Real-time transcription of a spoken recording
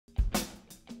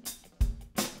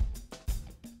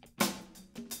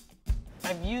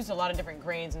I've used a lot of different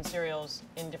grains and cereals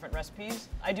in different recipes.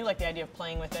 I do like the idea of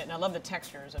playing with it, and I love the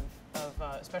textures of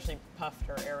especially puffed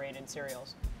or aerated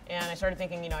cereals. And I started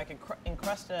thinking, you know, I could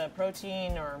encrust a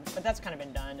protein, but that's kind of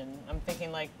been done. And I'm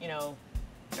thinking, like, you know,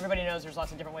 everybody knows there's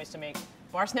lots of different ways to make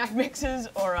bar snack mixes,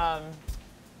 or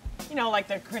you know, like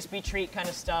the crispy treat kind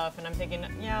of stuff. And I'm thinking,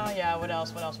 yeah, what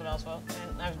else? Well, and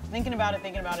I was thinking about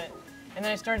it, and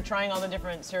then I started trying all the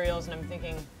different cereals, and I'm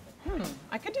thinking,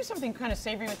 I could do something kind of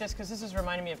savory with this, because this is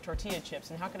reminding me of tortilla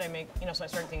chips, and how could I make, you know, so I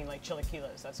started thinking like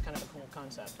chilaquiles. That's kind of a cool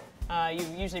concept. You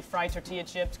usually fry tortilla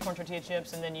chips, corn tortilla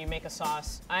chips, and then you make a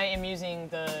sauce. I am using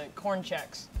the corn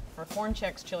Chex, or corn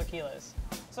Chex chilaquiles.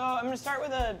 So I'm gonna start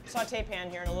with a saute pan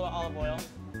here and a little olive oil.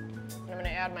 And I'm gonna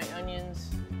add my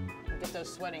onions, and get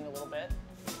those sweating a little bit.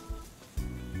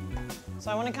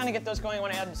 So I want to kind of get those going. I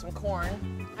want to add some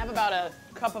corn. I have about a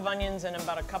cup of onions and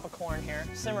about a cup of corn here.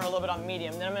 Simmer a little bit on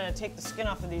medium. Then I'm going to take the skin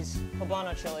off of these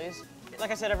poblano chilies.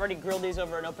 Like I said, I've already grilled these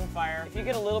over an open fire. If you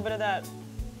get a little bit of that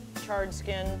charred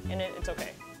skin in it, it's okay.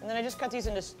 And then I just cut these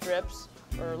into strips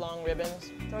or long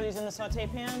ribbons. Throw these in the saute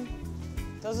pan.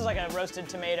 This is like a roasted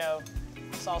tomato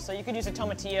salsa. You could use a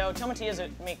tomatillo. Tomatillos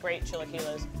make great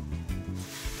chilaquiles.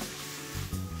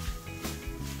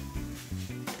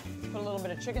 Put a little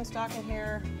bit of chicken stock in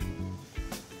here,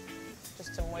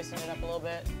 just to moisten it up a little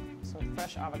bit. Some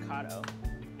fresh avocado.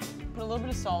 Put a little bit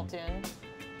of salt in.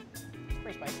 It's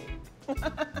pretty spicy.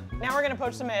 Now we're gonna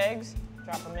poach some eggs.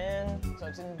 Drop them in, so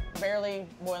it's in barely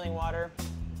boiling water.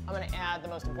 I'm gonna add the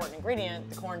most important ingredient,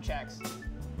 the corn Chex.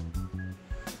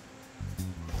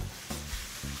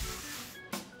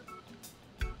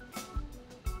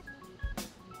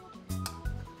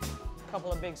 A couple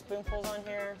of big spoonfuls on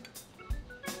here.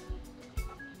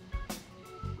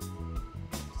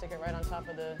 Stick it right on top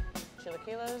of the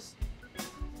chilaquiles.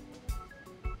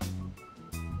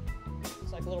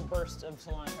 It's like a little burst of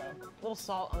cilantro. A little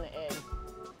salt on the egg.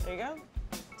 There you go.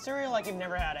 Cereal like you've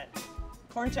never had it.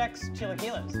 Corn Chex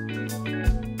chilaquiles.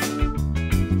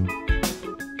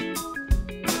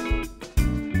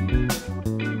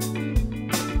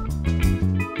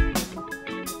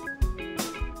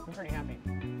 I'm pretty happy.